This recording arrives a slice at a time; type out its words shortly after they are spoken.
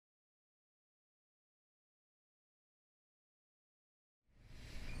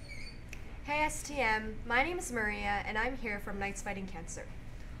Hey STM, my name is Maria and I'm here from Knights Fighting Cancer.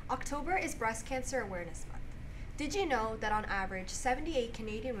 October is Breast Cancer Awareness Month. Did you know that on average 78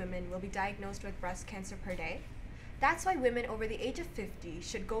 Canadian women will be diagnosed with breast cancer per day? That's why women over the age of 50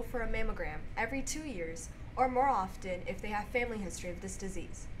 should go for a mammogram every 2 years or more often if they have family history of this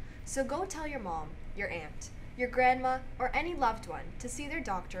disease. So go tell your mom, your aunt, your grandma, or any loved one to see their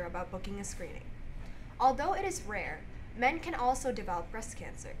doctor about booking a screening. Although it is rare, men can also develop breast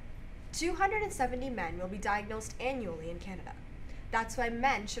cancer. 270 men will be diagnosed annually in Canada. That's why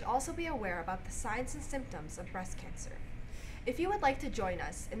men should also be aware about the signs and symptoms of breast cancer. If you would like to join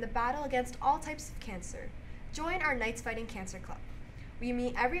us in the battle against all types of cancer, join our Knights Fighting Cancer Club. We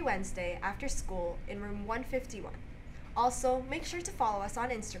meet every Wednesday after school in room 151. Also, make sure to follow us on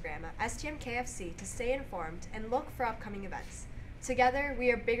Instagram at STMKFC to stay informed and look for upcoming events. Together, we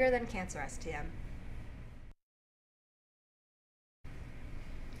are bigger than cancer, STM.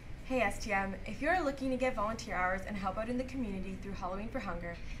 Hey STM, if you are looking to get volunteer hours and help out in the community through Halloween for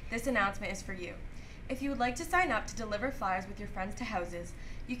Hunger, this announcement is for you. If you would like to sign up to deliver flyers with your friends to houses,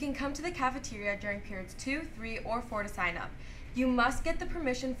 you can come to the cafeteria during periods 2, 3, or 4 to sign up. You must get the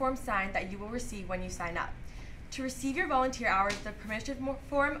permission form signed that you will receive when you sign up. To receive your volunteer hours, the permission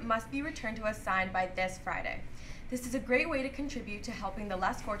form must be returned to us signed by this Friday. This is a great way to contribute to helping the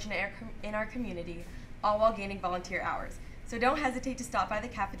less fortunate in our community, all while gaining volunteer hours. So don't hesitate to stop by the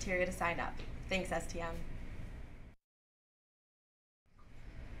cafeteria to sign up. Thanks, STM.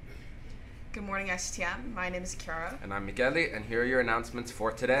 Good morning, STM. My name is Kiara. And I'm Michele, and here are your announcements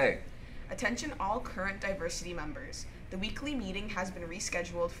for today. Attention all current diversity members. The weekly meeting has been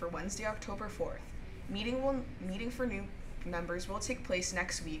rescheduled for Wednesday, October 4th. Meeting for new members will take place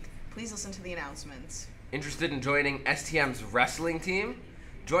next week. Please listen to the announcements. Interested in joining STM's wrestling team?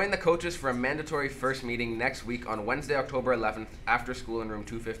 Join the coaches for a mandatory first meeting next week on Wednesday, October 11th, after school in room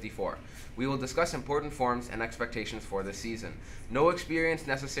 254. We will discuss important forms and expectations for the season. No experience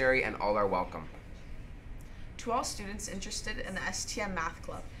necessary and all are welcome. To all students interested in the STM Math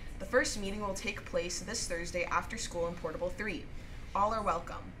Club, the first meeting will take place this Thursday after school in Portable 3. All are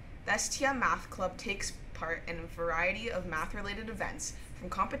welcome. The STM Math Club takes part in a variety of math-related events, from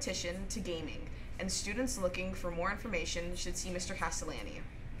competition to gaming, and students looking for more information should see Mr. Castellani.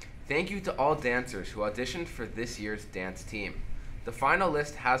 Thank you to all dancers who auditioned for this year's dance team. The final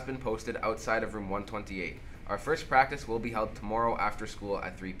list has been posted outside of room 128. Our first practice will be held tomorrow after school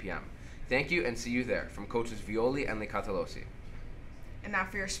at 3 p.m. Thank you and see you there, from coaches Violi and Licatalosi. And now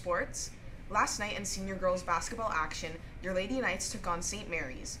for your sports. Last night in senior girls basketball action, your Lady Knights took on St.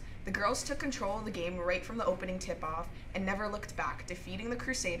 Mary's. The girls took control of the game right from the opening tip-off and never looked back, defeating the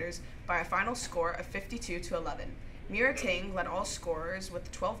Crusaders by a final score of 52-11. Mira Tang led all scorers with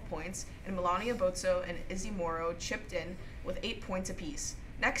 12 points, and Melania Bozzo and Izzy Morrow chipped in with 8 points apiece.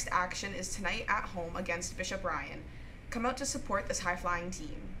 Next action is tonight at home against Bishop Ryan. Come out to support this high-flying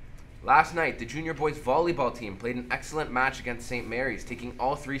team. Last night, the junior boys volleyball team played an excellent match against St. Mary's, taking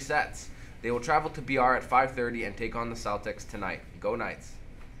all 3 sets. They will travel to BR at 5:30 and take on the Celtics tonight. Go Knights!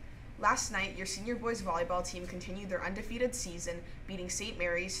 Last night, your senior boys volleyball team continued their undefeated season, beating St.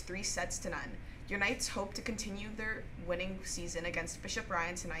 Mary's 3-0. Your Knights hope to continue their winning season against Bishop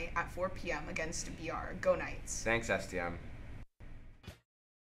Ryan tonight at 4 p.m. against BR. Go Knights! Thanks, STM.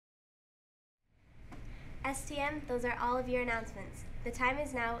 STM, those are all of your announcements. The time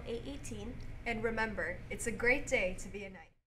is now 8:18. And remember, it's a great day to be a Knight.